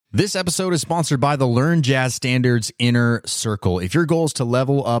This episode is sponsored by the Learn Jazz Standards Inner Circle. If your goal is to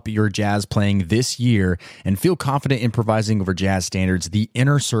level up your jazz playing this year and feel confident improvising over jazz standards, the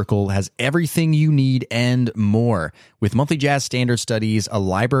Inner Circle has everything you need and more. With monthly jazz standard studies, a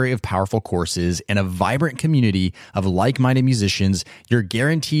library of powerful courses, and a vibrant community of like-minded musicians, you're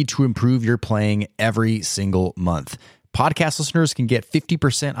guaranteed to improve your playing every single month. Podcast listeners can get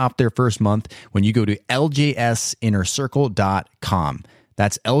 50% off their first month when you go to ljsinnercircle.com.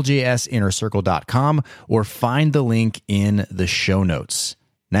 That's ljsinnercircle.com, or find the link in the show notes.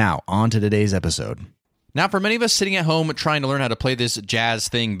 Now, on to today's episode. Now, for many of us sitting at home trying to learn how to play this jazz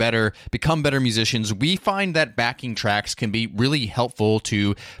thing better, become better musicians, we find that backing tracks can be really helpful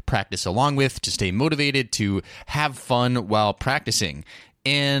to practice along with, to stay motivated, to have fun while practicing.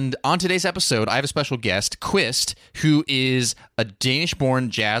 And on today's episode, I have a special guest, Quist, who is a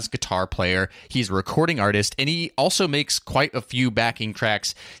Danish-born jazz guitar player. He's a recording artist, and he also makes quite a few backing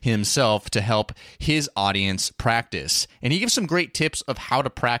tracks himself to help his audience practice. And he gives some great tips of how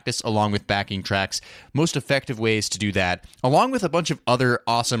to practice along with backing tracks, most effective ways to do that, along with a bunch of other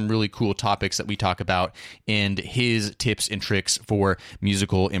awesome, really cool topics that we talk about, and his tips and tricks for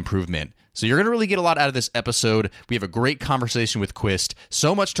musical improvement. So you're going to really get a lot out of this episode. We have a great conversation with Quist.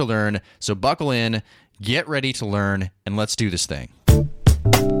 So much to learn. So buckle in, get ready to learn, and let's do this thing.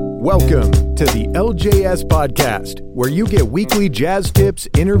 Welcome to the LJS Podcast, where you get weekly jazz tips,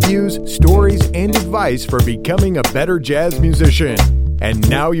 interviews, stories, and advice for becoming a better jazz musician. And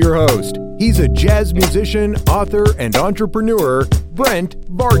now your host. He's a jazz musician, author, and entrepreneur, Brent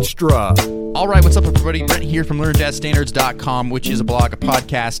Vaartstra. All right, what's up, everybody? Brent here from LearnJazzStandards.com, which is a blog, a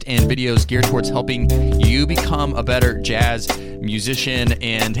podcast, and videos geared towards helping you become a better jazz musician.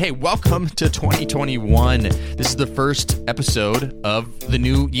 And hey, welcome to 2021. This is the first episode of the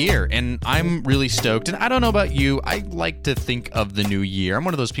new year, and I'm really stoked. And I don't know about you, I like to think of the new year. I'm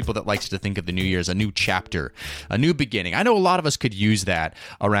one of those people that likes to think of the new year as a new chapter, a new beginning. I know a lot of us could use that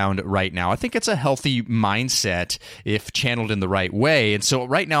around right now. I think it's a healthy mindset if channeled in the right way. And so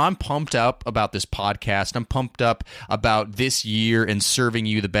right now I'm pumped up about this podcast. I'm pumped up about this year and serving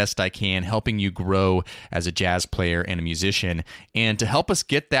you the best I can, helping you grow as a jazz player and a musician. And to help us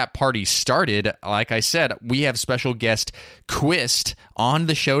get that party started, like I said, we have special guest Quist on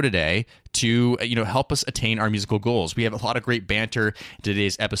the show today to help us attain our musical goals. We have a lot of great banter in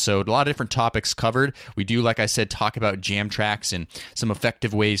today's episode, a lot of different topics covered. We do, like I said, talk about jam tracks and some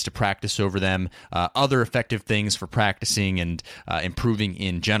effective ways to practice over them, other effective things for practicing and improving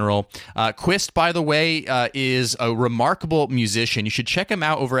in general. Quist, by the way, is a remarkable musician. You should check him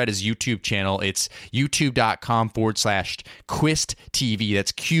out over at his YouTube channel. It's youtube.com/Quist TV.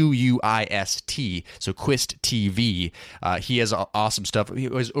 That's Quist. So Quist TV. He has awesome stuff. He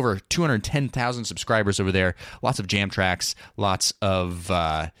has over 210,000 subscribers over there. Lots of jam tracks, lots of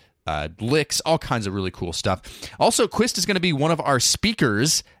licks, all kinds of really cool stuff. Also, Quist is going to be one of our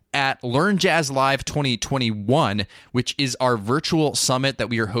speakers at Learn Jazz Live 2021, which is our virtual summit that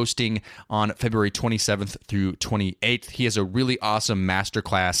we are hosting on February 27th through 28th. He has a really awesome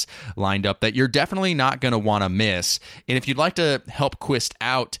masterclass lined up that you're definitely not going to want to miss. And if you'd like to help Quist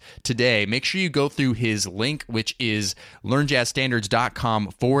out today, make sure you go through his link, which is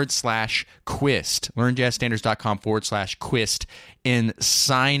learnjazzstandards.com/Quist, learnjazzstandards.com/Quist, and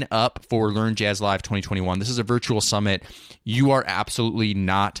sign up for Learn Jazz Live 2021. This is a virtual summit you are absolutely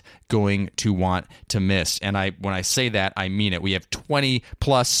not going to want to miss. And when I say that, I mean it. We have 20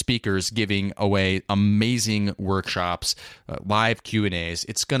 plus speakers giving away amazing workshops, live Q&As.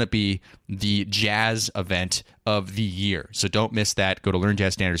 It's going to be the jazz event of the year. So don't miss that. Go to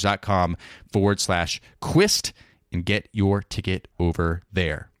learnjazzstandards.com/Quist and get your ticket over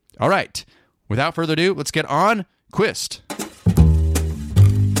there. All right. Without further ado, let's get on Quist.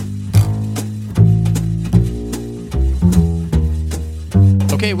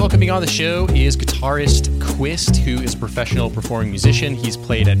 Okay, welcoming on the show is guitarist Quist, who is a professional performing musician. He's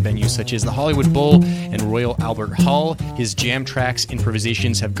played at venues such as the Hollywood Bowl and Royal Albert Hall. His jam tracks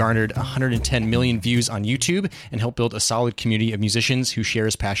improvisations have garnered 110 million views on YouTube and helped build a solid community of musicians who share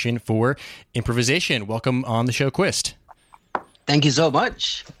his passion for improvisation. Welcome on the show, Quist. Thank you so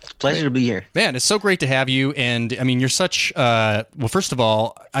much. It's a pleasure to be here. Man, it's so great to have you. And I mean, you're such, well, first of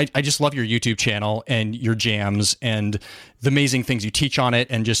all, I just love your YouTube channel and your jams and the amazing things you teach on it.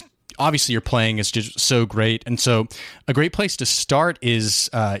 And just obviously your playing is just so great. And so a great place to start is,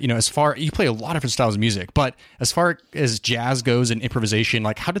 as far, you play a lot of different styles of music, but as far as jazz goes and improvisation,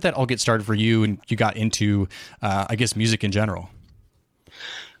 like how did that all get started for you and you got into, I guess, music in general?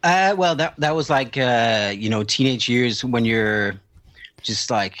 Well, that was like, teenage years when you're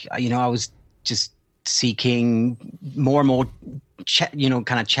just like, I was just seeking more and more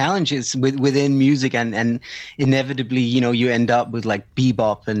kind of challenges within music, and inevitably, you end up with like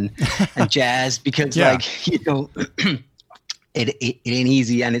bebop and jazz because like, it ain't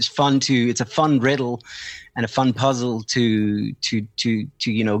easy, and it's a fun riddle and a fun puzzle to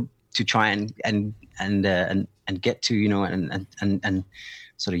try and get to, and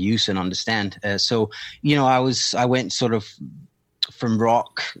sort of use and understand. So, I went sort of from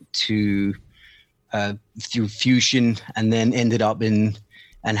rock to through fusion, and then ended up and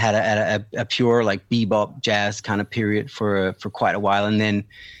had a pure like bebop jazz kind of period for quite a while, and then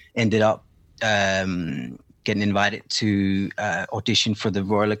ended up getting invited to audition for the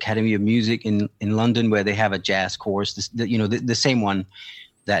Royal Academy of Music in London, where they have a jazz course, the same one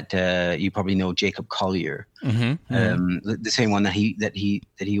that you probably know, Jacob Collier, the same one that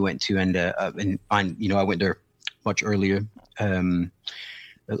he went to, and I went there much earlier,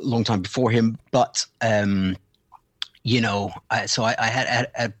 a long time before him, but I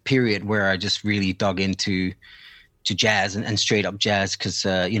had a period where I just really dug into jazz and straight up jazz, because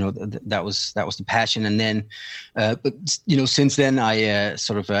that was the passion. And then but since then I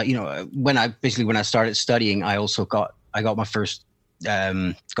when I started studying, I got my first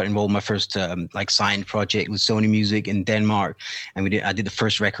got involved in my first like signed project with Sony Music in Denmark, and I did the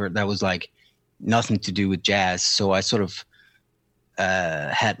first record that was like nothing to do with jazz. So I sort of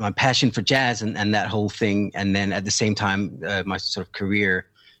had my passion for jazz and that whole thing, and then at the same time my sort of career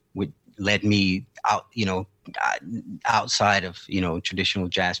led me out, outside of traditional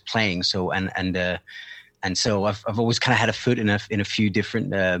jazz playing. So and so I've always kind of had a foot in a few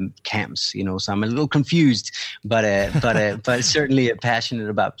different camps, So I'm a little confused, but certainly passionate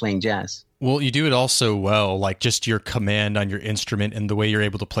about playing jazz. Well, you do it all so well, like just your command on your instrument and the way you're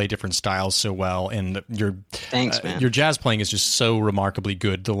able to play different styles so well. And Thanks, man. Your jazz playing is just so remarkably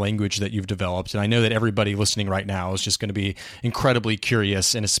good, the language that you've developed. And I know that everybody listening right now is just going to be incredibly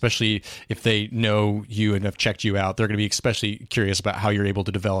curious, and especially if they know you and have checked you out, they're going to be especially curious about how you're able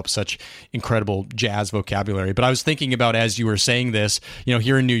to develop such incredible jazz vocabulary. But I was thinking about, as you were saying this,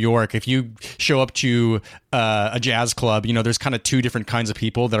 here in New York, if you show up to a jazz club, there's kind of two different kinds of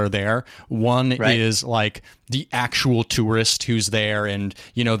people that are there. One is like the actual tourist who's there, and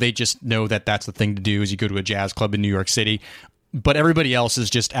they just know that that's the thing to do is you go to a jazz club in New York City. But everybody else is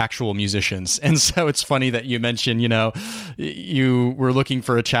just actual musicians. And so it's funny that you mentioned, you were looking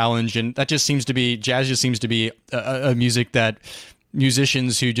for a challenge, and that just seems to be, jazz just seems to be a music that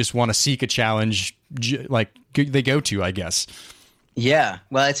musicians who just want to seek a challenge, like they go to, I guess. Yeah,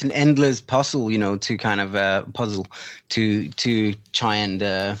 well, it's an endless puzzle, to kind of puzzle to try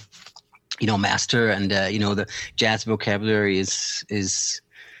and master, and the jazz vocabulary is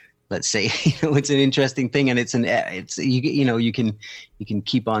let's say it's an interesting thing, and you can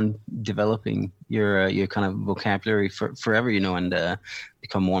keep on developing your kind of vocabulary forever, and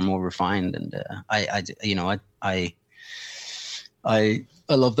become more and more refined. And I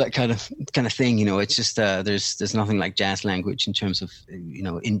love that kind of thing. It's just there's nothing like jazz language in terms of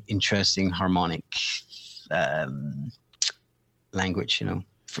interesting harmonic language.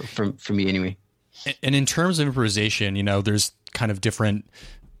 For me anyway. And in terms of improvisation, there's kind of different,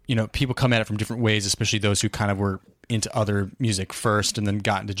 people come at it from different ways, especially those who kind of were into other music first and then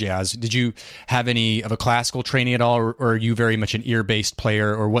got into jazz. Did you have any of a classical training at all, or are you very much an ear-based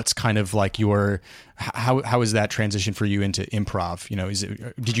player, or what's kind of like how is that transition for you into improv?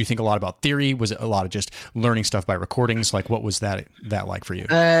 Did you think a lot about theory? Was it a lot of just learning stuff by recordings? Like, what was that like for you?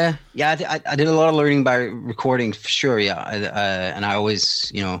 Yeah, I did a lot of learning by recording for sure. Yeah. And I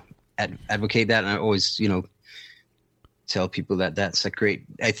always, advocate that. And I always, tell people that that's a great,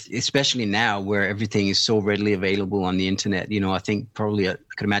 especially now where everything is so readily available on the internet. I think probably I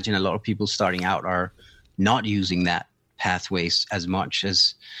could imagine a lot of people starting out are not using that pathways as much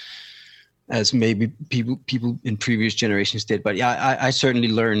as maybe people in previous generations did. But yeah, I certainly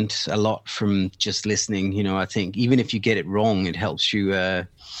learned a lot from just listening. I think even if you get it wrong, it helps you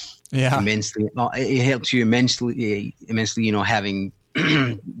immensely. It helps you immensely. Having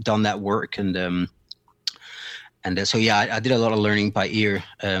done that work, and so yeah, I did a lot of learning by ear.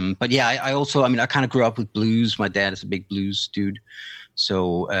 But yeah, I also, I kind of grew up with blues. My dad is a big blues dude,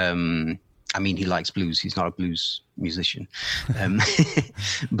 so he likes blues. He's not a blues musician,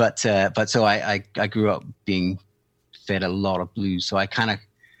 but so I grew up being fed a lot of blues. So I kind of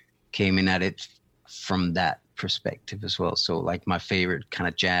came in at it from that perspective as well. So like my favorite kind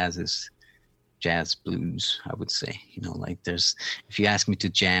of jazz is jazz blues, I would say. If you ask me to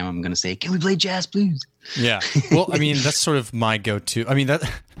jam, I'm going to say, can we play jazz blues? Yeah. Well, that's sort of my go-to. That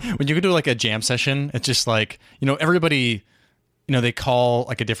when you go to like a jam session, it's just like, everybody, they call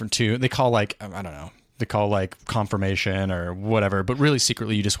like a different tune. They call like, I don't know, they call like confirmation or whatever, but really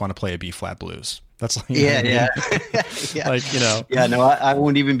secretly you just want to play a B flat blues. That's like, yeah. like, you know. Yeah, no, I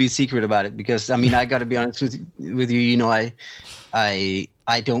won't even be secret about it, because I mean, I got to be honest with you. You know, I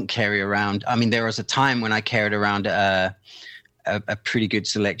don't carry around. I mean, there was a time when I carried around a pretty good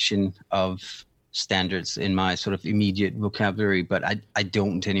selection of standards in my sort of immediate vocabulary, but I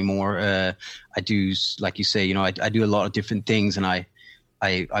don't anymore. I do, like you say, you know, I do a lot of different things, and I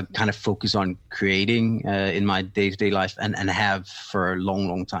kind of focus on creating in my day-to-day life, and have for a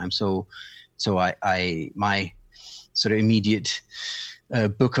long time. So my sort of immediate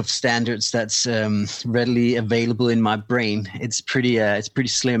book of standards that's readily available in my brain, it's pretty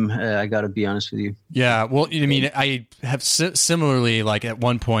slim. I got to be honest with you. Yeah, well, I mean, I have similarly, like at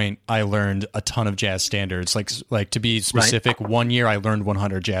one point I learned a ton of jazz standards. Like to be specific, right. 1 year I learned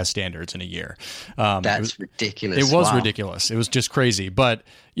 100 jazz standards in a year. That's ridiculous. It was ridiculous. It was just crazy. But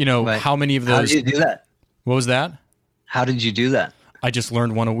you know, right. How many of those? How did you do that? What was that? How did you do that? I just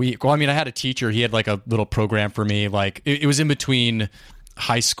learned one a week. Well, I mean, I had a teacher. He had like a little program for me. Like it was in between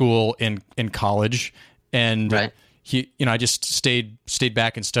high school and college, and right. He, you know, I just stayed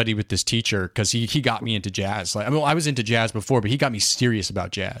back and studied with this teacher because he got me into jazz. Like, I mean, I was into jazz before, but he got me serious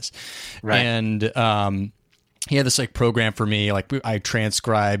about jazz. Right. And he had this like program for me. Like I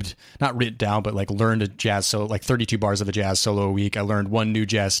transcribed, not written down, but like learned a jazz solo, like 32 bars of a jazz solo a week. I learned 1 new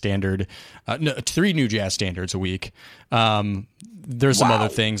jazz standard, 3 new jazz standards a week. There's some other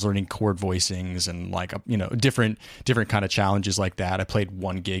things, learning chord voicings and like, you know, different kind of challenges like that. I played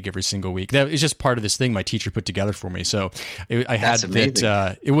 1 gig every single week. That is just part of this thing my teacher put together for me. So I had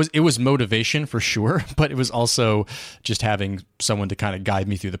that. It was motivation for sure, but it was also just having someone to kind of guide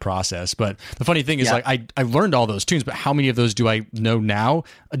me through the process. But the funny thing is, like, I learned all those tunes, but how many of those do I know now?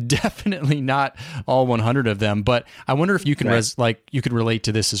 Definitely not all 100 of them. But I wonder if you can you could relate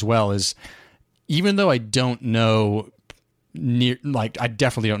to this as well. Is even though I don't know. I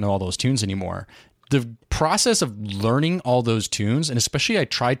definitely don't know all those tunes anymore. The process of learning all those tunes, and especially I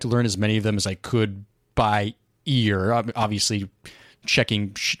tried to learn as many of them as I could by ear, obviously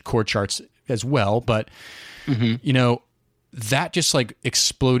checking chord charts as well, but you know, that just like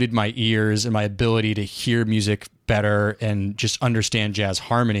exploded my ears and my ability to hear music better and just understand jazz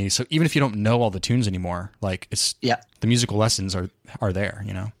harmony. So even if you don't know all the tunes anymore, like the musical lessons are there,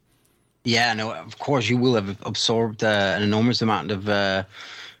 you know? Yeah, no, of course you will have absorbed an enormous amount of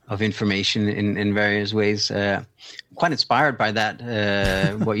information in various ways. I'm quite inspired by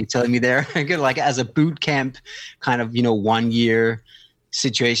that, what you're telling me there. Like as a boot camp kind of, you know, 1 year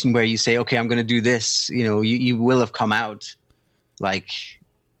situation where you say, okay, I'm going to do this, you know, you will have come out like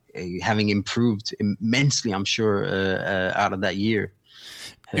having improved immensely, I'm sure, out of that year.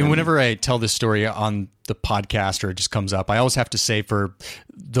 And whenever I tell this story on the podcast or it just comes up, I always have to say for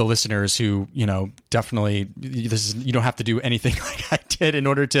the listeners who, you know, definitely you don't have to do anything like I did in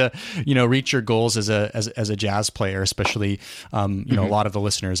order to, you know, reach your goals as a jazz player, especially, you know, a lot of the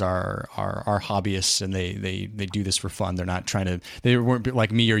listeners are hobbyists and they do this for fun. They're not they weren't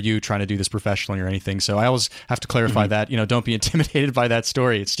like me or you trying to do this professionally or anything. So I always have to clarify that, you know, don't be intimidated by that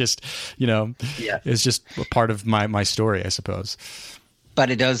story. It's just, you know, it's just a part of my story, I suppose. But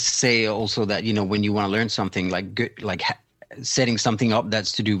it does say also that, you know, when you want to learn something setting something up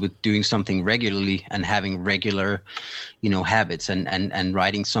that's to do with doing something regularly and having regular, you know, habits and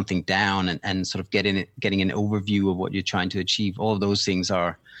writing something down and sort of getting an overview of what you're trying to achieve. All of those things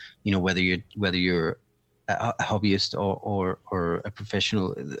are, you know, whether you're a hobbyist or a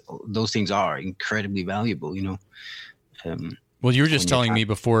professional, those things are incredibly valuable, you know. Well, you were just telling me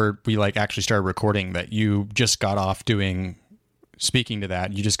before we like actually started recording that you just got off doing. Speaking to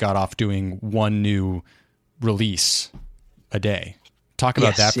that, you just got off doing 1 new release a day. Talk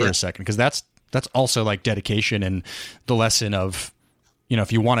about that for a second, because that's also like dedication and the lesson of, you know,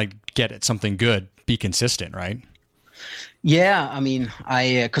 if you want to get at something good, be consistent, right? Yeah, I mean,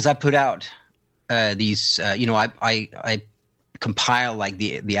 because I put out these, you know, I compile like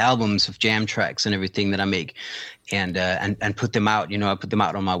the albums of jam tracks and everything that I make, and put them out. You know, I put them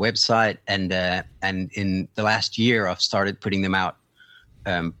out on my website, and in the last year, I've started putting them out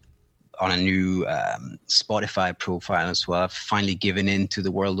on a new Spotify profile as well. I've finally given in to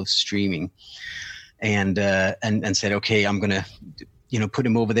the world of streaming, and said, okay, I'm gonna, you know, put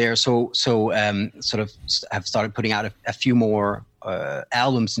them over there. So sort of, I've started putting out a few more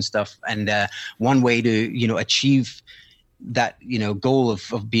albums and stuff. And one way to, you know, achieve that, you know, goal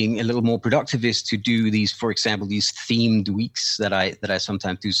of being a little more productive is to do these, for example, these themed weeks that I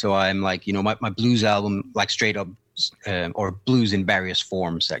sometimes do. So I'm like, you know, my blues album, like straight up, or blues in various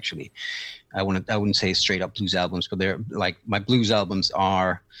forms, actually. I wouldn't say straight up blues albums, but they're like my blues albums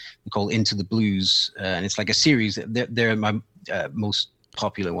are called Into the Blues, and it's like a series. They're my most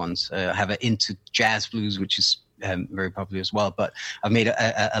popular ones. I have an Into Jazz Blues, which is very popular as well. But I've made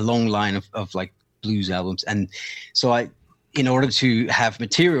a long line of like blues albums, and so in order to have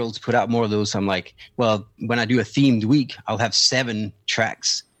material to put out more of those, I'm like, well, when I do a themed week, I'll have 7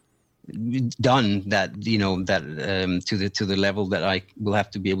 tracks done that to the level that I will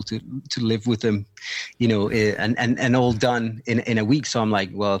have to be able to live with them, and all done in a week. So I'm like,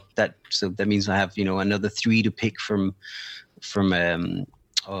 well, that means I have another 3 to pick from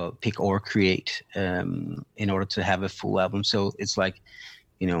pick or create in order to have a full album. So it's like,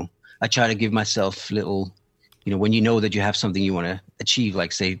 I try to give myself little, when you know that you have something you want to achieve,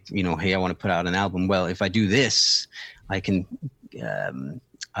 like say, hey, I want to put out an album. Well, if I do this, I can,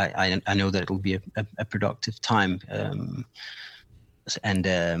 I know that it'll be a productive time.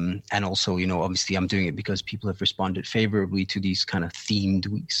 And also, obviously I'm doing it because people have responded favorably to these kind of themed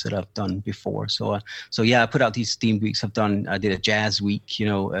weeks that I've done before. So yeah, I put out these themed weeks. I did a jazz week,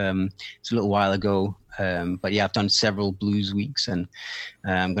 it's a little while ago. But yeah, I've done several blues weeks, and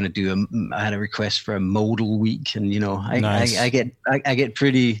I'm going to I had a request for a modal week, and Nice. I get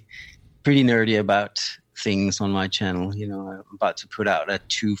pretty nerdy about things on my channel. I'm about to put out a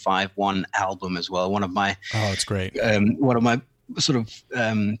 2-5-1 album as well. One of my it's great. One of my sort of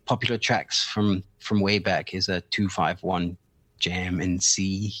popular tracks from way back is a 2-5-1 jam in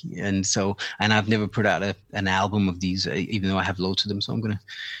C, and I've never put out an album of these, even though I have loads of them. So I'm going to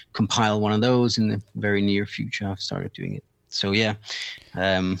compile one of those in the very near future. I've started doing it. So yeah,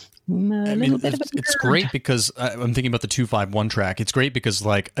 it's great because I'm thinking about the 2-5-1 track. It's great because,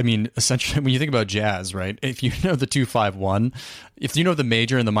 essentially, when you think about jazz, right? If you know the 2-5-1, if you know the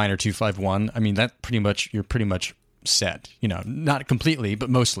major and the minor 2-5-1, that you're pretty much set. Not completely, but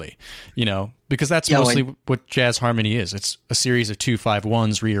mostly. Because that's mostly what jazz harmony is. It's a series of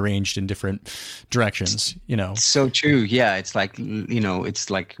 2-5-1s rearranged in different directions. So true. Yeah, it's like it's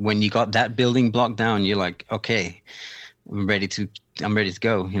like when you got that building block down, you're like, okay, I'm ready to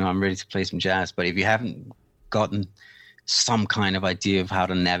go. I'm ready to play some jazz. But if you haven't gotten some kind of idea of how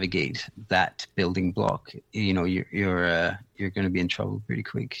to navigate that building block, you're going to be in trouble pretty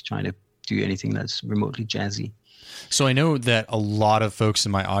quick trying to do anything that's remotely jazzy. So I know that a lot of folks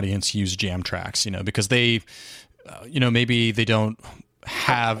in my audience use jam tracks, because they, maybe they don't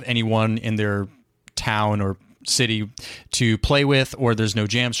have anyone in their town or city to play with, or there's no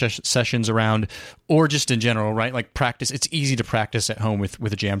jam sessions around, or just in general, right? Like practice. It's easy to practice at home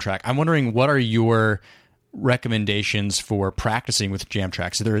with a jam track. I'm wondering, what are your recommendations for practicing with jam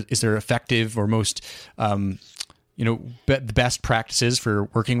tracks? Is there effective or most, the best practices for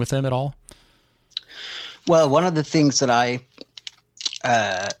working with them at all? Well, one of the things that I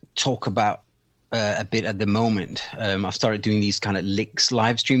talk about a bit at the moment, I've started doing these kind of licks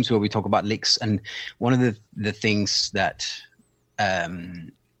live streams where we talk about licks. And one of the things that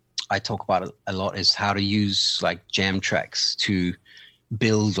I talk about a lot is how to use like jam tracks to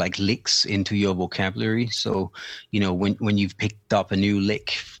build like licks into your vocabulary. So, when you've picked up a new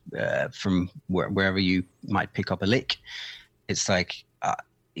lick from wherever you might pick up a lick, it's like,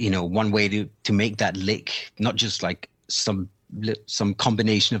 one way to make that lick, not just like some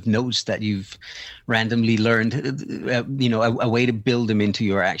combination of notes that you've randomly learned, a way to build them into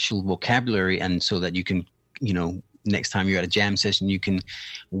your actual vocabulary. And so that you can, next time you're at a jam session, you can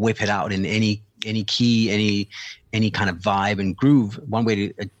whip it out in any key, any kind of vibe and groove. One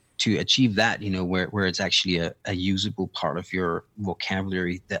way to achieve that, where it's actually a usable part of your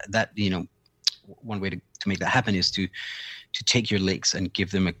vocabulary, that one way to make that happen is to take your licks and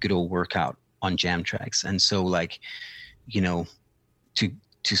give them a good old workout on jam tracks. And so like, to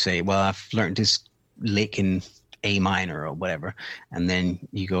say, well, I've learned this lick in A minor or whatever. And then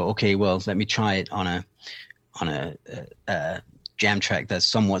you go, okay, well, let me try it on a jam track that's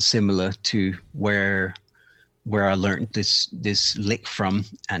somewhat similar to where I learned this lick from.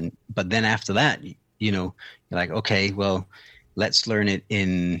 But then after that, you're like, okay, well, let's learn it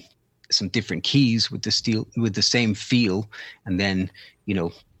in some different keys with the same feel, and then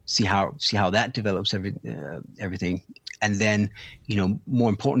see how that develops everything. And then more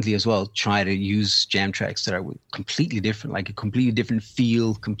importantly as well, try to use jam tracks that are completely different, like a completely different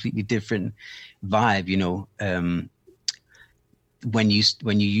feel, completely different vibe. When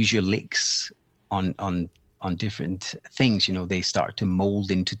you use your licks on different things, they start to mold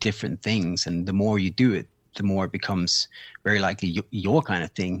into different things, and the more you do it, the more it becomes very likely your kind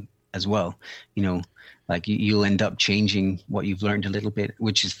of thing as well. Like you'll end up changing what you've learned a little bit,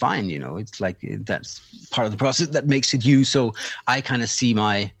 which is fine. It's like that's part of the process that makes it you. So I kind of see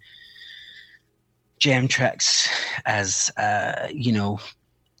my jam tracks as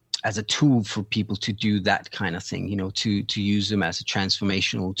as a tool for people to do that kind of thing, to use them as a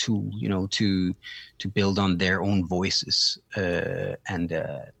transformational tool, to build on their own voices. And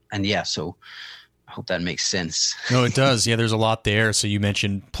yeah, so I hope that makes sense. No, it does. Yeah, there's a lot there. So you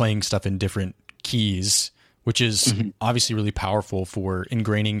mentioned playing stuff in different keys, which is obviously really powerful for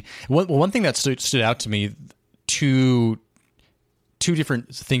ingraining. One thing that stood out to me, two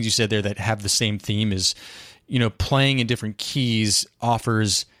different things you said there that have the same theme is, playing in different keys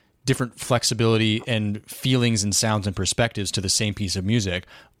offers different flexibility and feelings and sounds and perspectives to the same piece of music.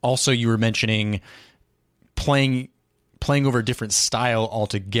 Also, you were mentioning playing over a different style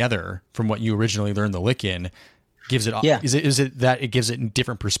altogether from what you originally learned the lick in. Gives it, yeah. Is it that it gives it a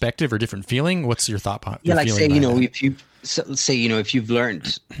different perspective or different feeling? What's your thought? Yeah, like say, if you've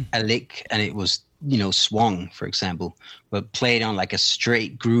learned a lick and it was, swung, for example, but played on like a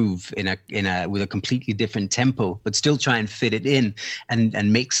straight groove in a with a completely different tempo, but still try and fit it in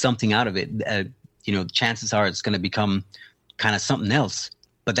and make something out of it. Chances are it's going to become kind of something else.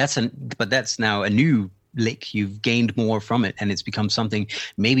 But that's now a new lick. You've gained more from it, and it's become something.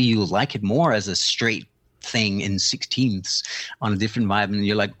 Maybe you'll like it more as a straight thing in 16ths on a different vibe, and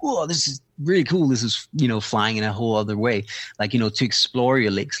you're like, oh, this is really cool. This is flying in a whole other way. Like, to explore your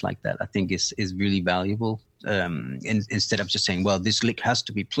licks like that, I think is really valuable. Instead of just saying, well, this lick has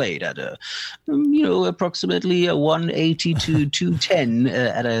to be played at a approximately a 180 to 210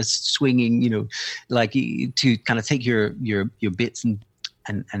 at a swinging, like to kind of take your bits and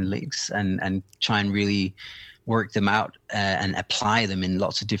licks and try and really work them out and apply them in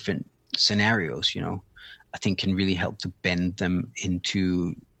lots of different scenarios, I think can really help to bend them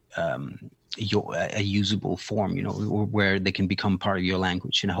into a usable form, where they can become part of your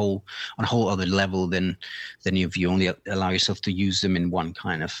language on a whole other level than if you only allow yourself to use them in one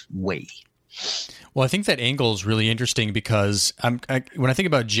kind of way. Well, I think that angle is really interesting because when I think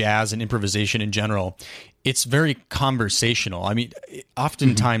about jazz and improvisation in general, it's very conversational. I mean,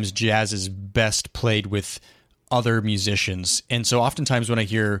 oftentimes jazz is best played with other musicians. And so oftentimes when I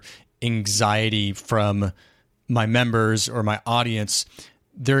hear anxiety from my members or my audience,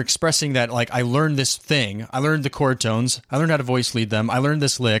 they're expressing that, like, I learned this thing, I learned the chord tones, I learned how to voice lead them, I learned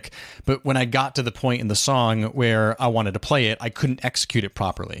this lick, but when I got to the point in the song where I wanted to play it, I couldn't execute it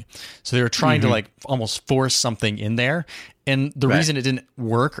properly. So they were trying to like almost force something in there. And the reason it didn't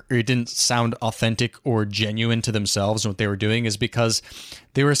work or it didn't sound authentic or genuine to themselves and what they were doing is because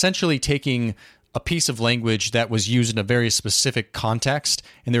they were essentially taking a piece of language that was used in a very specific context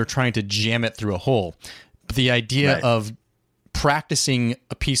and they were trying to jam it through a hole. But the idea of practicing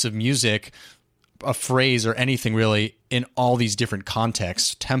a piece of music, a phrase or anything really in all these different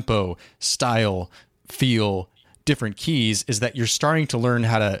contexts, tempo, style, feel, different keys, is that you're starting to learn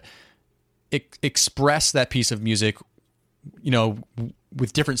how to express that piece of music,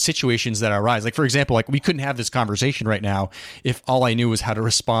 with different situations that arise. Like, for example, like we couldn't have this conversation right now if all I knew was how to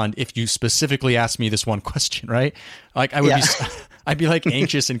respond if you specifically asked me this one question, right? Like I would I'd be like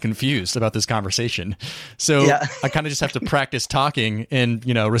anxious and confused about this conversation. So I kind of just have to practice talking and,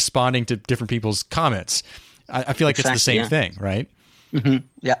 responding to different people's comments. I feel like it's the same thing, right? Mm-hmm.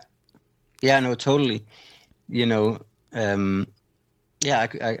 Yeah. Yeah, no, totally. I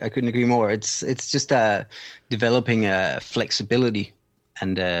couldn't agree more. It's just developing flexibility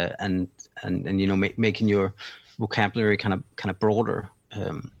and making your vocabulary kind of broader.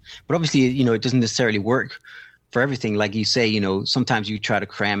 But obviously, it doesn't necessarily work for everything. Like you say, sometimes you try to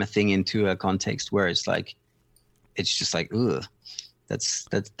cram a thing into a context where it's just like, ugh,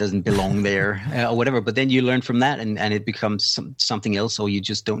 that doesn't belong there or whatever. But then you learn from that and it becomes something else, or you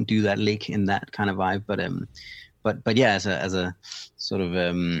just don't do that lick in that kind of vibe. But yeah, as a sort of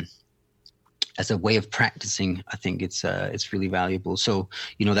as a way of practicing, I think it's really valuable. So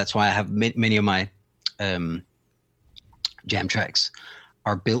that's why I have many of my jam tracks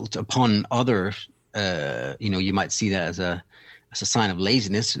are built upon other. You might see that as a sign of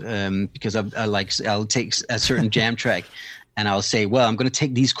laziness, because I'll take a certain jam track and I'll say, well, I'm going to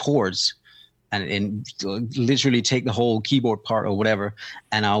take these chords and literally take the whole keyboard part or whatever,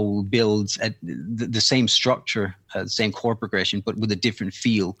 and I'll build the same structure, the same chord progression, but with a different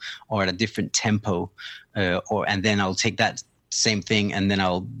feel or at a different tempo, and then I'll take that same thing and then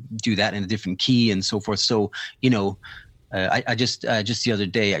I'll do that in a different key and so forth. So, I just the other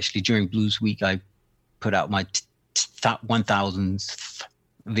day, actually during Blues Week, I put out my 1000th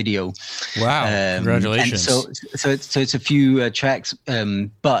video. Wow! Congratulations. And so it's a few tracks,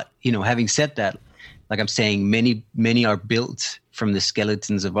 but having said that, like I'm saying, many are built from the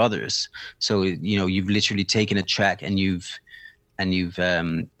skeletons of others. So you've literally taken a track and you've and you've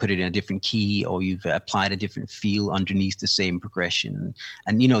put it in a different key, or you've applied a different feel underneath the same progression,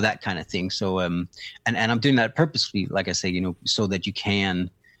 and that kind of thing. So and I'm doing that purposely, like I say, so that you can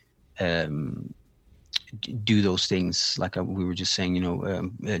do those things, like we were just saying,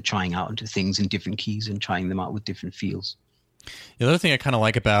 trying out into things in different keys and trying them out with different feels. The other thing I kind of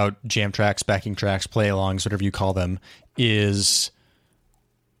like about jam tracks, backing tracks, play-alongs, whatever you call them, is,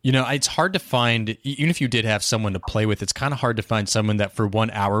 it's hard to find, even if you did have someone to play with, it's kind of hard to find someone that for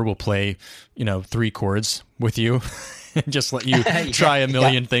 1 hour will play, 3 chords with you and just let you try a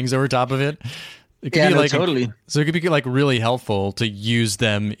million things over top of it. It could be totally. So it could be like really helpful to use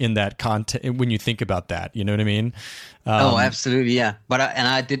them in that content when you think about that. You know what I mean? Oh, absolutely, yeah. But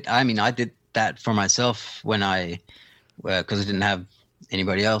I did that for myself when because I didn't have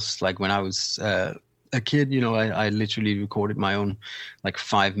anybody else. Like when I was a kid, I literally recorded my own, like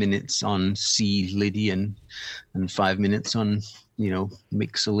 5 minutes on C Lydian and 5 minutes on,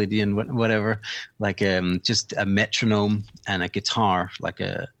 Mixolydian, whatever, like just a metronome and a guitar, like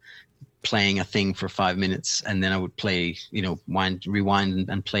playing a thing for 5 minutes, and then I would play, rewind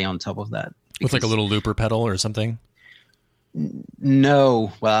and play on top of that. With like a little looper pedal or something?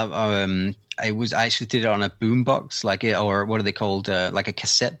 No, well, I actually did it on a boombox, or what are they called? Like a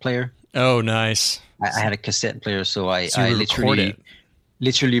cassette player. Oh, nice. I had a cassette player, so I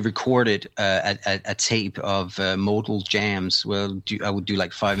literally recorded a tape of modal jams. Well, I would do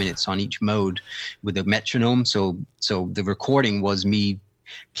like 5 minutes on each mode with a metronome. So the recording was me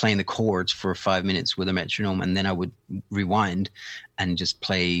playing the chords for 5 minutes with a metronome, and then I would rewind and just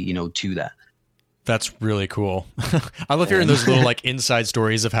play, to that. That's really cool. I love hearing those little like inside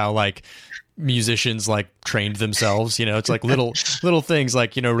stories of how like musicians like trained themselves. It's like little things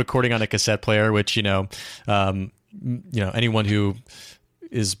like, recording on a cassette player, which, anyone who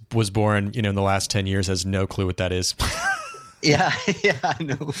was born, in the last 10 years has no clue what that is. Yeah, I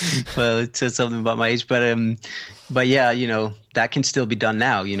know. Well, it says something about my age, but yeah, that can still be done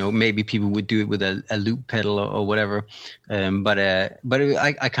now. Maybe people would do it with a loop pedal or whatever. But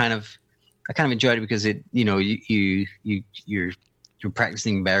I kind of enjoyed it because it, you're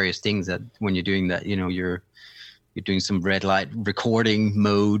practicing various things that when you're doing that, you're doing some red light recording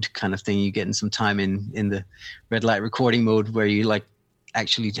mode kind of thing. You're getting some time in the red light recording mode where you like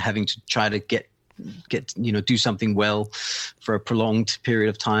actually having to try to get do something well for a prolonged period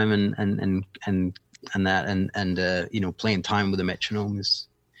of time, and playing time with a metronome is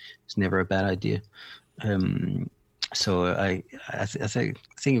never a bad idea. So I think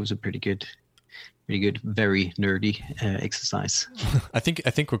it was a pretty good, very nerdy exercise. I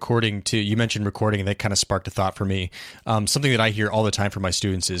think recording too. You mentioned recording, and that kind of sparked a thought for me. Something that I hear all the time from my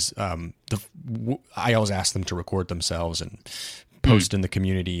students is I always ask them to record themselves and post in the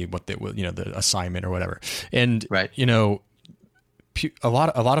community what they will, the assignment or whatever. And right. A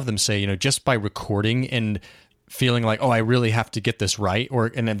lot of them say, just by recording and feeling like, oh, I really have to get this right,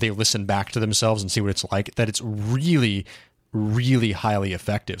 and then they listen back to themselves and see what it's like, that it's really, really highly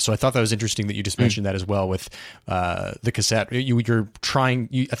effective. So I thought that was interesting that you just mentioned that as well with the cassette. You're trying,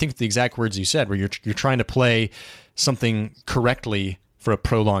 I think the exact words you said, where you're trying to play something correctly for a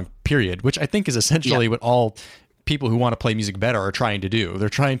prolonged period, which I think is essentially what all people who want to play music better are trying to do. They're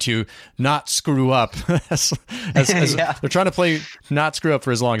trying to not screw up as they're trying to not screw up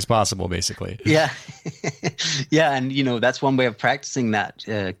for as long as possible, basically. Yeah. Yeah. And, that's one way of practicing that,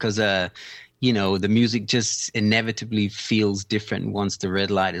 because, the music just inevitably feels different once the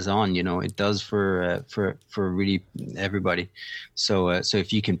red light is on. It does for really everybody. So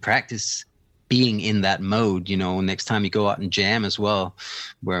if you can practice being in that mode, next time you go out and jam as well,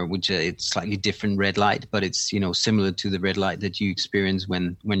 which it's slightly different red light, but it's, similar to the red light that you experience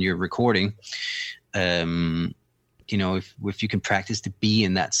when you're recording. If you can practice to be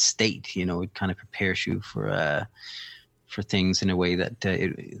in that state, it kind of prepares you for things in a way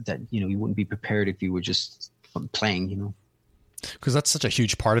that you wouldn't be prepared if you were just playing, Because that's such a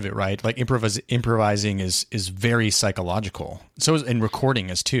huge part of it, right? Like improvising is very psychological. So is, and recording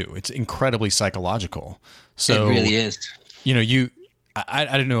is too. It's incredibly psychological. So it really is.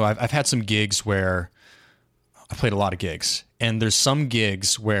 I don't know. I've had some gigs where I played a lot of gigs, and there's some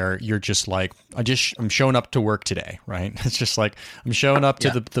gigs where you're just like, I'm showing up to work today, right? It's just like I'm showing up to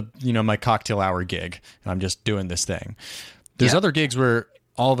the my cocktail hour gig, and I'm just doing this thing. There's other gigs where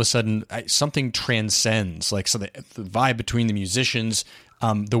all of a sudden something transcends, like, so the vibe between the musicians,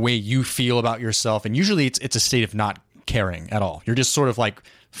 the way you feel about yourself. And usually it's a state of not caring at all. You're just sort of like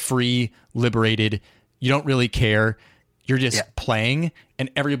free, liberated. You don't really care. you're just playing and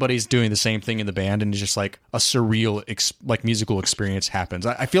everybody's doing the same thing in the band, and it's just like a surreal like musical experience happens.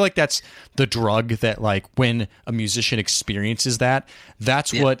 I feel like that's the drug that, like, when a musician experiences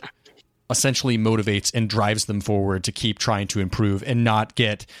that's what essentially motivates and drives them forward to keep trying to improve and not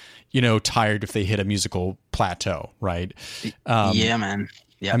get, tired if they hit a musical plateau, right? Yeah, man.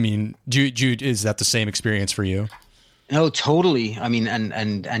 Yeah. I mean, is that the same experience for you? No, totally. I mean,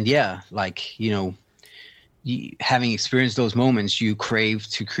 and yeah, like, having experienced those moments, you crave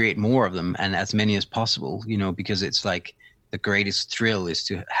to create more of them and as many as possible, because it's like the greatest thrill is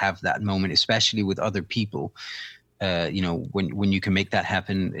to have that moment, especially with other people. When you can make that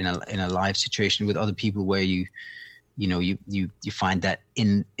happen in a live situation with other people, where you find that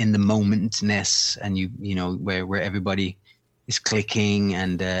in the momentness, and where everybody is clicking,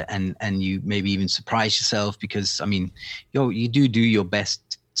 and you maybe even surprise yourself, because I mean, you do your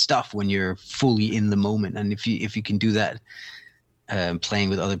best stuff when you're fully in the moment, and if you can do that, playing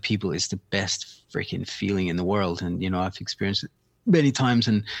with other people is the best freaking feeling in the world. And I've experienced it many times,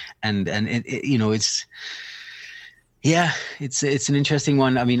 and it's an interesting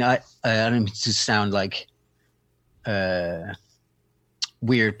one. I mean, I don't mean to sound like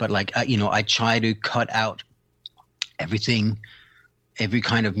weird, but like I try to cut out every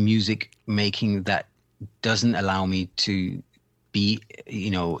kind of music making that doesn't allow me to be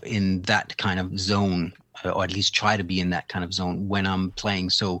in that kind of zone, or at least try to be in that kind of zone when I'm playing.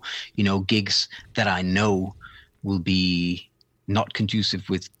 So gigs that I know will be not conducive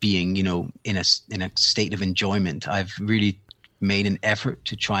with being in a state of enjoyment, I've really made an effort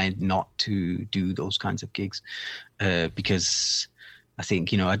to try not to do those kinds of gigs, because I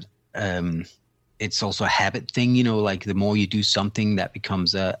think it's also a habit thing. Like the more you do something, that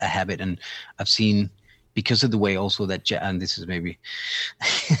becomes a habit. And I've seen, because of the way also that and this is maybe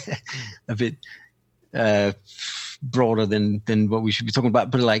a bit broader than what we should be talking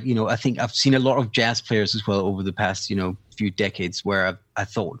about, but like I think I've seen a lot of jazz players as well over the past few decades, where I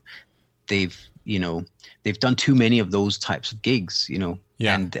thought they've done too many of those types of gigs,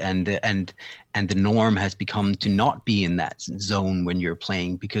 and the norm has become to not be in that zone when you're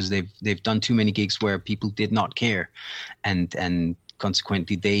playing, because they've done too many gigs where people did not care, and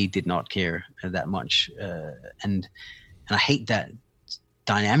consequently they did not care that much, and I hate that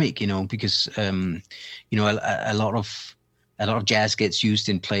dynamic, because a lot of jazz gets used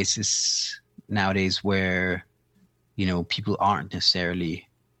in places nowadays where people aren't necessarily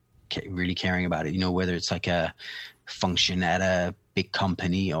really caring about it, whether it's like a function at a big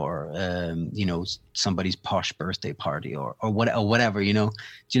company, or somebody's posh birthday party, or whatever, do you know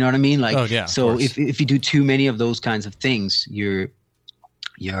what I mean? Like, oh, yeah, so if you do too many of those kinds of things, your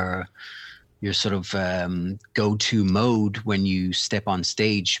sort of go-to mode when you step on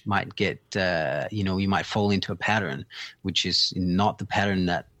stage might get you might fall into a pattern, which is not the pattern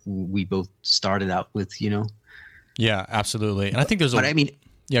that we both started out with. Yeah, absolutely. And I think there's I mean,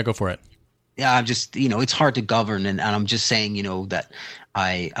 yeah, go for it. Yeah, I'm just, it's hard to govern, and I'm just saying, that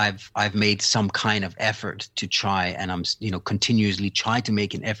I've made some kind of effort to try, and I'm, continuously try to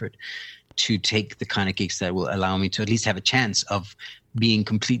make an effort to take the kind of gigs that will allow me to at least have a chance of being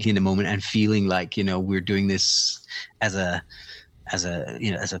completely in the moment and feeling like, we're doing this as a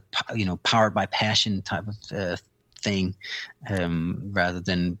powered by passion type of thing, rather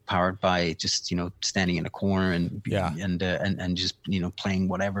than powered by just standing in a corner and just playing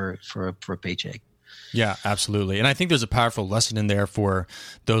whatever for a paycheck. Yeah, absolutely. And I think there's a powerful lesson in there for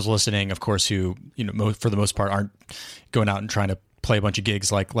those listening, of course, who for the most part aren't going out and trying to play a bunch of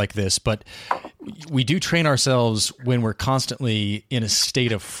gigs like this, but we do train ourselves when we're constantly in a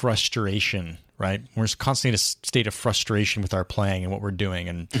state of frustration, right? We're constantly in a state of frustration with our playing and what we're doing,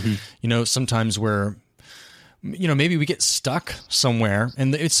 and sometimes we're maybe we get stuck somewhere,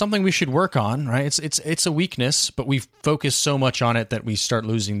 and it's something we should work on, right? It's a weakness, but we focus so much on it that we start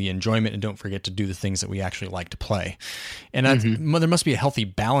losing the enjoyment and don't forget to do the things that we actually like to play. And there must be a healthy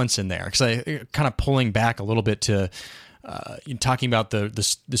balance in there, because I kind of pulling back a little bit to talking about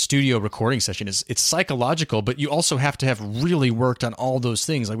the studio recording session, it's psychological, but you also have to have really worked on all those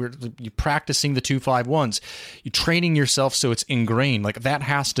things. Like you're practicing the 2-5-1s, you're training yourself so it's ingrained. Like that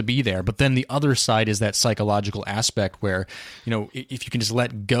has to be there. But then the other side is that psychological aspect where if you can just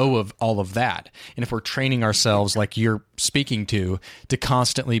let go of all of that, and if we're training ourselves, like you're speaking to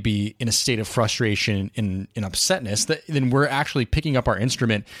constantly be in a state of frustration and upsetness, then we're actually picking up our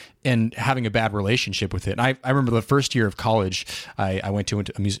instrument and having a bad relationship with it. And I remember the first year of college, I went to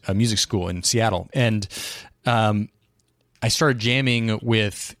a music school in Seattle, and I started jamming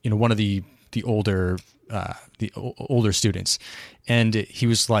with one of the older students, and he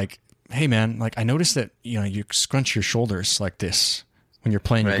was like, hey man, like I noticed that, you scrunch your shoulders like this when you're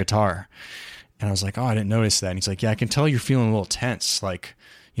playing your guitar. And I was like, oh, I didn't notice that. And he's like, yeah, I can tell you're feeling a little tense. Like,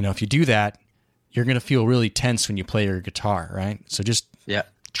 if you do that, you're going to feel really tense when you play your guitar, right? So just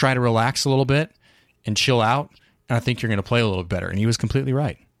try to relax a little bit and chill out. And I think you're going to play a little better. And he was completely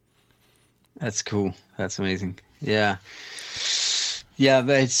right. That's cool. That's amazing. Yeah. Yeah,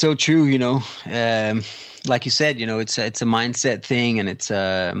 but it's so true, like you said, it's a mindset thing, and it's,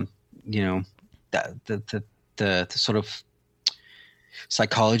 the sort of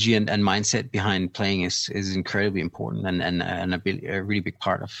psychology and mindset behind playing is incredibly important, and a really big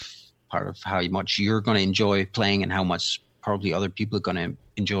part of how much you're going to enjoy playing and how much probably other people are going to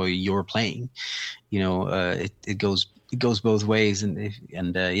enjoy your playing. It goes both ways, and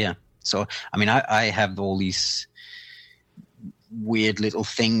yeah. So I mean, I have all these weird little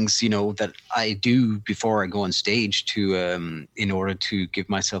things, that I do before I go on stage to in order to give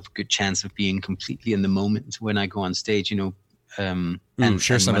myself a good chance of being completely in the moment when I go on stage. Share some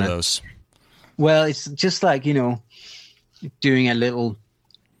of those. Well, it's just like, doing a little,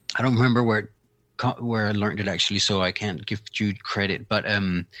 I don't remember where I learned it actually, so I can't give Jude credit, but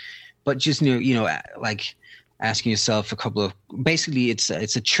just, like asking yourself a couple of, basically it's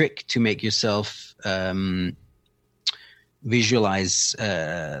a trick to make yourself, visualize,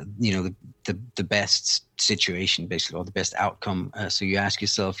 the best situation, basically, or the best outcome. So you ask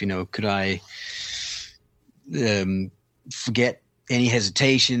yourself, could I, forget any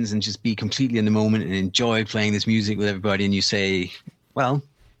hesitations and just be completely in the moment and enjoy playing this music with everybody? And you say, well,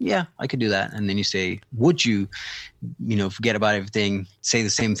 yeah, I could do that. And then you say, would you, forget about everything, say the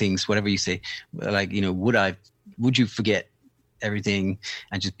same things, whatever you say, like, would you forget everything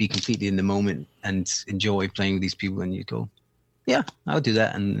and just be completely in the moment and enjoy playing with these people? And you go, yeah, I'll do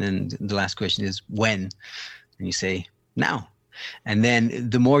that. And then the last question is when? And you say, now. And then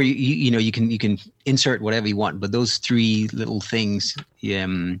the more you can insert whatever you want, but those three little things,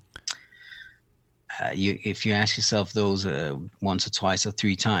 if you ask yourself those once or twice or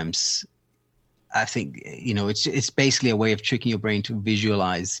three times, I think it's basically a way of tricking your brain to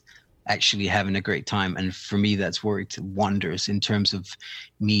visualize actually having a great time. And for me, that's worked wonders in terms of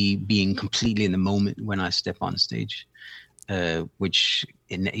me being completely in the moment when I step on stage, which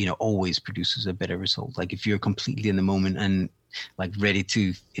always produces a better result. Like if you're completely in the moment and like ready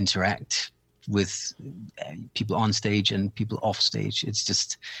to interact with people on stage and people off stage, it's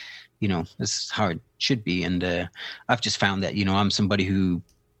just, that's how it should be. And I've just found that, I'm somebody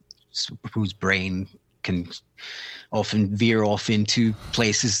whose brain can often veer off into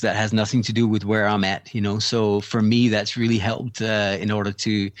places that has nothing to do with where I'm at, so for me, that's really helped in order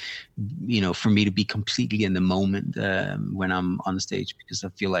to, for me to be completely in the moment when I'm on stage, because I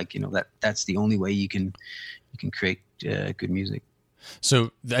feel like, that's the only way you can create good music.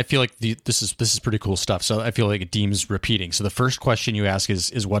 So I feel like this is pretty cool stuff. So I feel like it deems repeating. So the first question you ask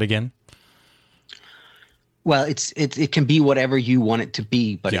is what again? Well, it can be whatever you want it to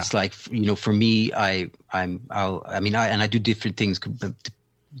be, but it's like, for me, I do different things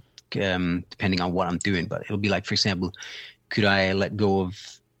depending on what I'm doing, but it'll be like, for example, could I let go of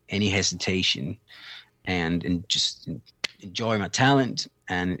any hesitation and just enjoy my talent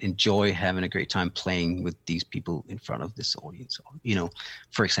and enjoy having a great time playing with these people in front of this audience,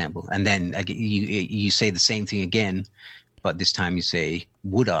 for example. And then you say the same thing again, but this time you say,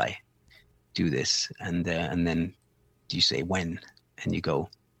 would I do this? And then you say when, and you go,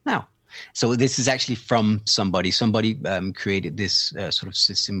 now. So this is actually from somebody created this sort of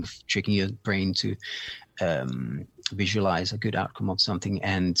system of tricking your brain to visualize a good outcome of something.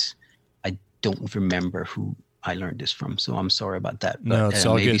 And I don't remember who I learned this from, so I'm sorry about that. But, no, it's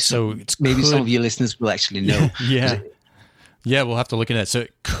all good. So maybe some of your listeners will actually know. Yeah, we'll have to look at that. So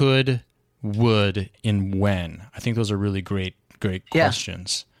it could, would, and when. I think those are really great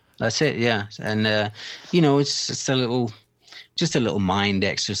questions. That's it. Yeah, and it's just a little mind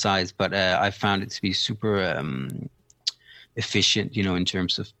exercise, but I found it to be super efficient, in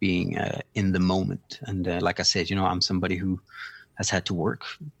terms of being in the moment. And like I said, I'm somebody who has had to work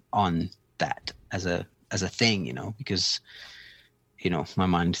on that as a thing, because, my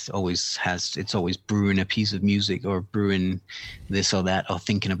mind it's always brewing a piece of music or brewing this or that or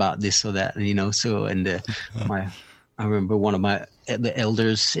thinking about this or that, so, and I remember one of the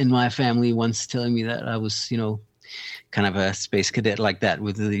elders in my family once telling me that I was, kind of a space cadet like that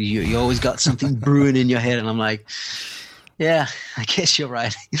with you always got something brewing in your head. And I'm like, Yeah, I guess you're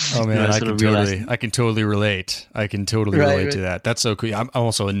right. Oh man, I can totally relate. Right. To that. That's so cool. I'm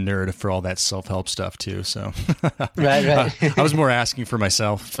also a nerd for all that self-help stuff too. So right. I was more asking for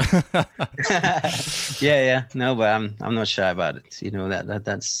myself. Yeah. No, but I'm not shy about it. You know,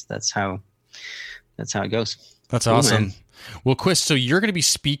 that's how it goes. That's cool, awesome. Man. Well, Quist, so you're going to be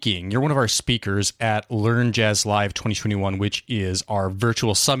speaking. You're one of our speakers at Learn Jazz Live 2021, which is our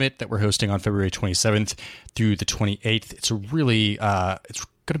virtual summit that we're hosting on February 27th through the 28th. It's it's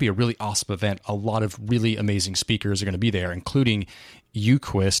going to be a really awesome event. A lot of really amazing speakers are going to be there, including you,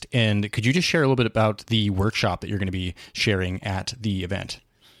 Quist. And could you just share a little bit about the workshop that you're going to be sharing at the event?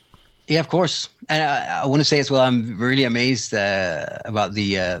 Yeah, of course. And I want to say as well, I'm really amazed about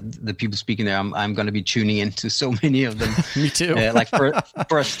the people speaking there. I'm going to be tuning into so many of them. Me too. Like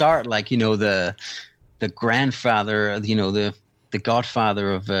for a start, like, you know, the grandfather, you know, the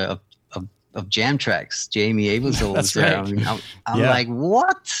godfather of jam tracks, Jamie Aebersold was there. Right. I mean, I'm like,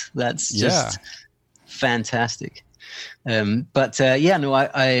 what? That's just fantastic.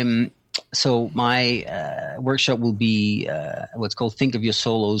 So my workshop will be what's called Think of Your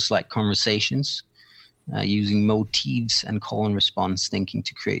Solos Like Conversations, using motifs and call and response thinking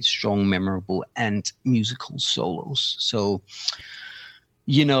to create strong, memorable, and musical solos. So,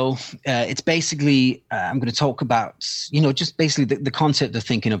 you know, it's basically, I'm going to talk about, you know, just basically the concept of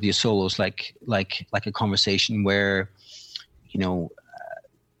thinking of your solos like a conversation where, you know,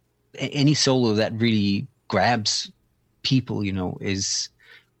 any solo that really grabs people, you know, is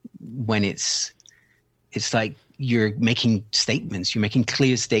when it's like you're making statements, you're making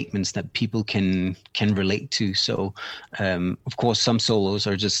clear statements that people can relate to. So, of course, some solos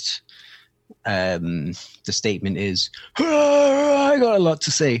are just, the statement is, I got a lot to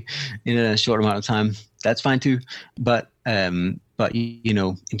say in a short amount of time. That's fine too. But you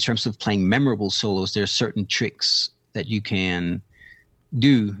know, in terms of playing memorable solos, there are certain tricks that you can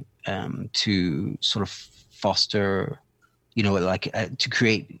do to sort of foster, you know, like to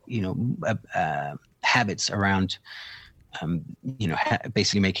create, you know, habits around, you know,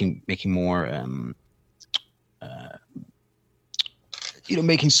 basically making more, you know,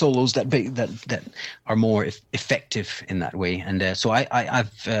 making solos that are more effective in that way. And so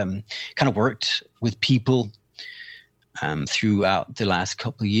I've kind of worked with people throughout the last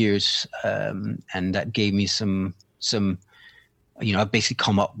couple of years, and that gave me some. You know, I've basically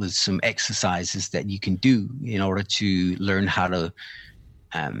come up with some exercises that you can do in order to learn how to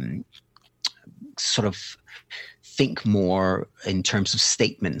sort of think more in terms of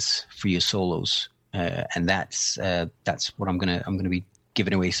statements for your solos, and that's what I'm gonna be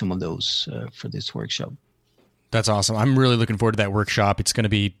giving away some of those for this workshop. That's awesome. I'm really looking forward to that workshop. It's going to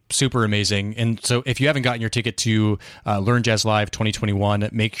be super amazing. And so if you haven't gotten your ticket to Learn Jazz Live 2021,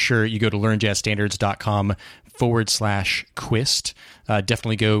 make sure you go to learnjazzstandards.com/Quist.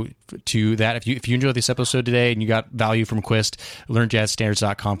 Definitely go to that. If you enjoyed this episode today and you got value from Quist,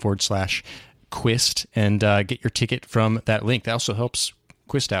 learnjazzstandards.com/Quist, and get your ticket from that link. That also helps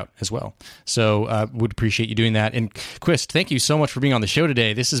Quist out as well. So would appreciate you doing that. And Quist, thank you so much for being on the show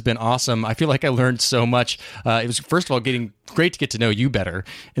today. This has been awesome. I feel like I learned so much. It was, first of all, great to get to know you better.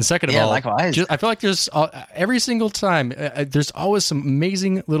 And second of all, likewise. I feel like there's every single time, there's always some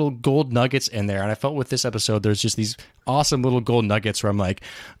amazing little gold nuggets in there. And I felt with this episode, there's just these awesome little gold nuggets where I'm like,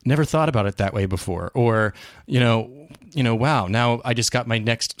 never thought about it that way before. Or, you know, wow, now I just got my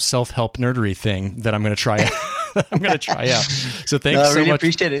next self-help nerdery thing that I'm going to try out. So thanks I really so much.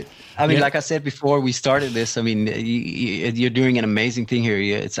 Appreciate it. I mean, like I said before we started this, I mean, you're doing an amazing thing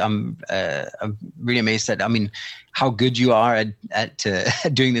here. I'm really amazed at, I mean, how good you are at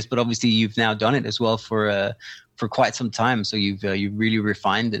doing this, but obviously you've now done it as well for quite some time. So you've really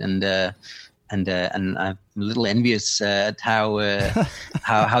refined it, and I'm a little envious at how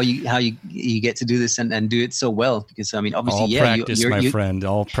you get to do this and do it so well, because I mean, obviously, all practice, my friend.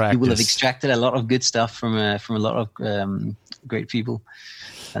 All practice. You will have extracted a lot of good stuff from a lot of great people.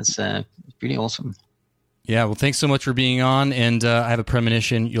 That's pretty awesome. Yeah, well, thanks so much for being on, and I have a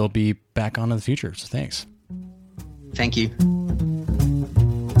premonition you'll be back on in the future. So thanks. Thank you.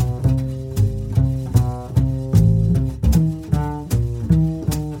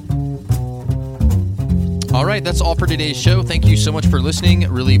 All right, that's all for today's show. Thank you so much for listening.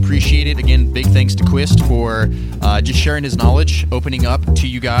 Really appreciate it. Again, big thanks to Quist for just sharing his knowledge, opening up to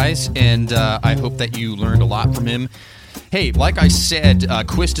you guys, and I hope that you learned a lot from him. Hey, like I said,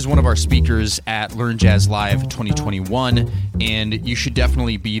 Quist is one of our speakers at Learn Jazz Live 2021, and you should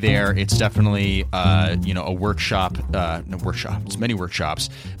definitely be there. It's definitely a workshop. It's many workshops,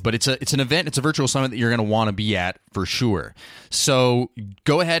 but it's an event. It's a virtual summit that you're going to want to be at for sure. So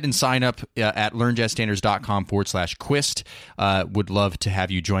go ahead and sign up at learnjazzstandards.com/Quist. Would love to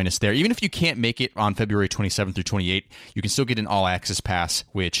have you join us there. Even if you can't make it on February 27th through 28th, you can still get an all-access pass,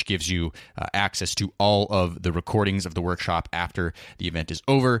 which gives you access to all of the recordings of the workshop after the event is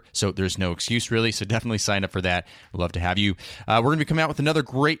over. So there's no excuse, really. So definitely sign up for that. We'd love to have you. We're going to be coming out with another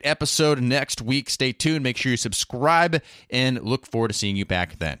great episode next week. Stay tuned. Make sure you subscribe, and look forward to seeing you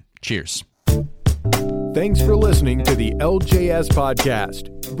back then. Cheers. Thanks for listening to the LJS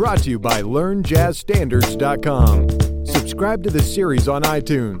Podcast, brought to you by LearnJazzStandards.com. Subscribe to the series on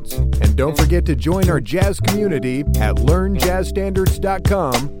iTunes, and don't forget to join our jazz community at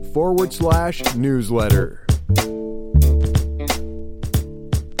LearnJazzStandards.com/newsletter.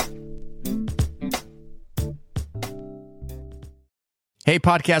 Hey,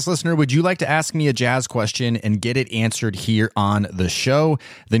 podcast listener, would you like to ask me a jazz question and get it answered here on the show?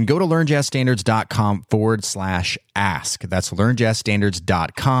 Then go to learnjazzstandards.com/ask. That's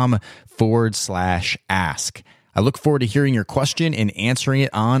learnjazzstandards.com/ask. I look forward to hearing your question and answering it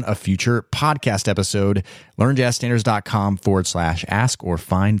on a future podcast episode. learnjazzstandards.com/ask, or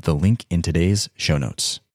find the link in today's show notes.